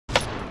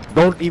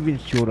Don't even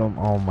shoot him.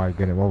 Oh my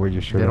goodness, what were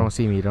you shooting? They don't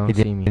see me. They don't He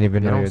see me. didn't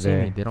even They know don't you're see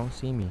there. me. They don't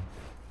see me.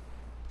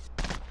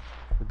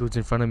 The dude's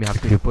in front of me. I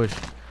have to push.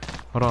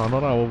 Hold on.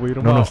 We'll wait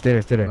him out. No, stay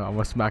there. No, I'm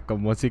gonna smack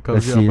him. Once he comes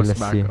Let's here, I'm see, gonna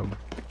smack let's see. him.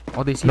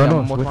 Oh, they see No, that. no,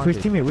 I'm most wait for his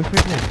wanted. teammate, wait for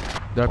his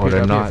teammate. They're up Oh, here. they're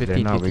They're up not, here. they're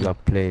 15. not, we 15.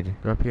 got played.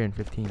 They're up here in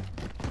 15.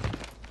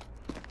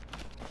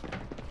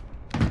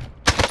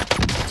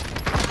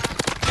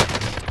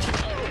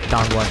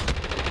 Down one.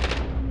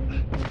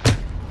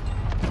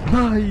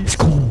 Nice.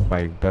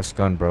 My best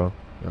gun, bro.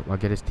 Yep, I'll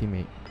get his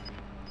teammate.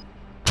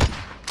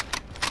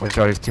 Watch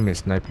out, his teammate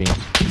sniping.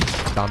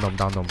 Down them.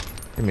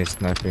 Teammate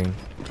sniping.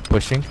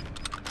 Pushing.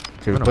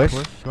 Should we You wanna push?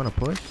 push? You wanna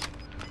push?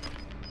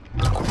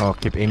 Oh,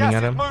 keep aiming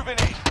at him.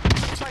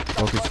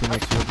 Both his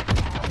teammates shoot.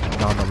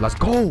 Down them. Let's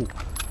go.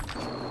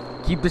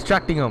 Keep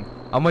distracting him.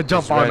 I'm gonna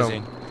jump on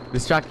him.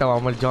 Distract him.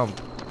 I'm gonna jump.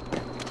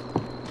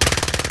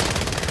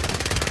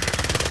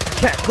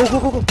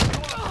 Go.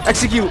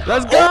 Execute.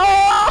 Let's go.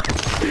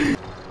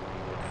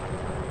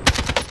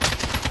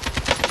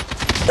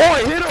 Oh,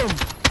 I hit him.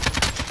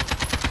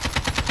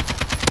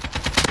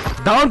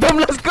 Down them.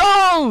 Let's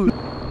go.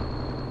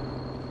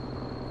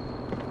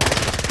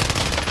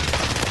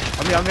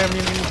 I'm here.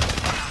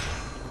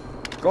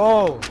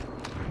 Go!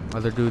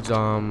 Other dudes,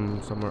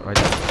 somewhere right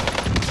there.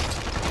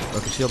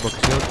 Broke a shield. He's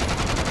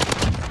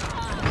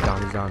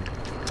down.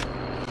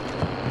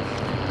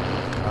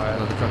 Alright,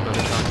 another truck.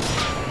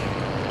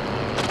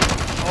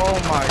 Oh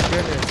my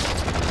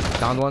goodness.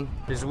 Down one.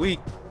 He's weak.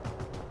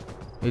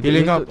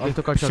 Healing up. I'm They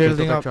took our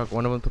shielding up. truck.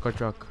 One of them took our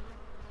truck.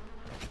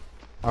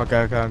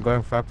 Okay, I'm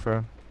going back for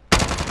him.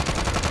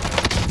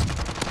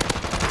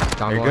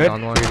 Down You're one, good?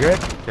 down one. You're good?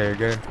 Okay, you're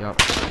good.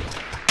 Yep.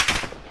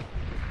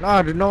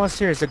 No, dude, no one's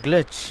here. It's a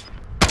glitch.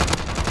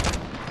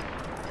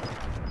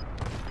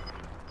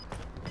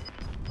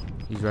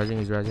 He's rising.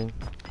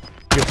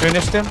 You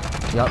finished him?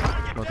 Yep.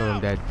 Both of them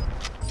dead.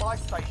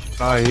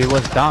 Oh, he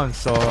was down,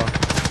 so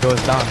he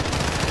was down.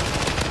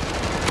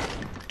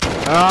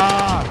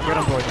 Ah, get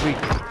him, boy. Weak.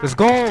 Let's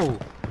go.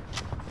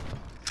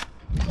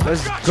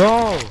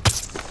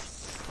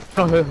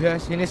 No,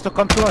 he needs to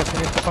come to us.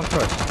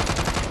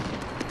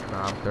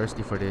 Nah, I'm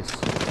thirsty for this.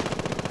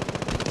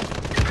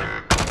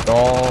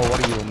 Oh,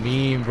 what do you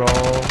mean, bro?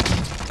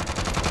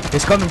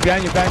 He's coming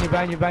behind you. Behind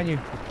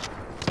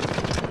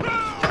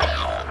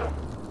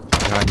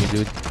you,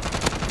 dude.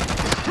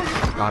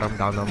 Got him,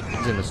 down him.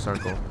 He's in the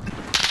circle.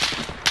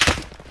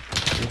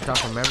 He's shot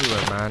from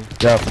everywhere, man.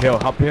 Yeah,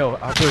 uphill.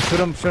 Shoot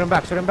him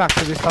back.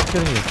 Should we stop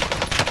shooting you?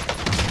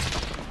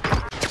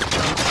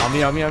 On me.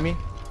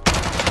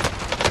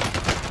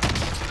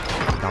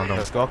 Down them.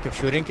 Let's go. Keep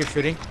shooting.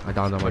 I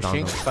downed them.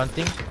 Pushing,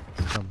 stunting.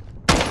 Come.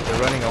 They're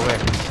running away.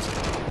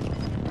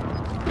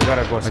 You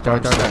gotta go. Right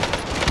Start. there.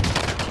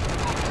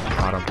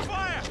 Got him.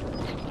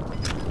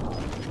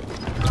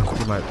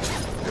 He might.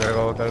 You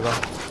gotta go.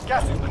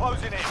 Gas is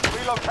closing in.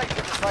 Relocating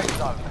the safe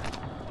zone.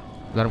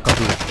 Let him come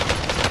through.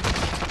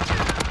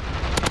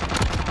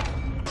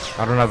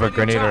 I don't have a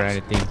grenade or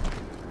anything.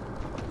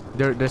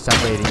 They're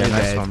separating. Yeah, You're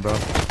nice dead. one, bro.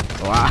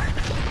 Wow.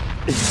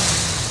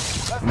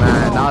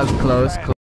 Man, that was close.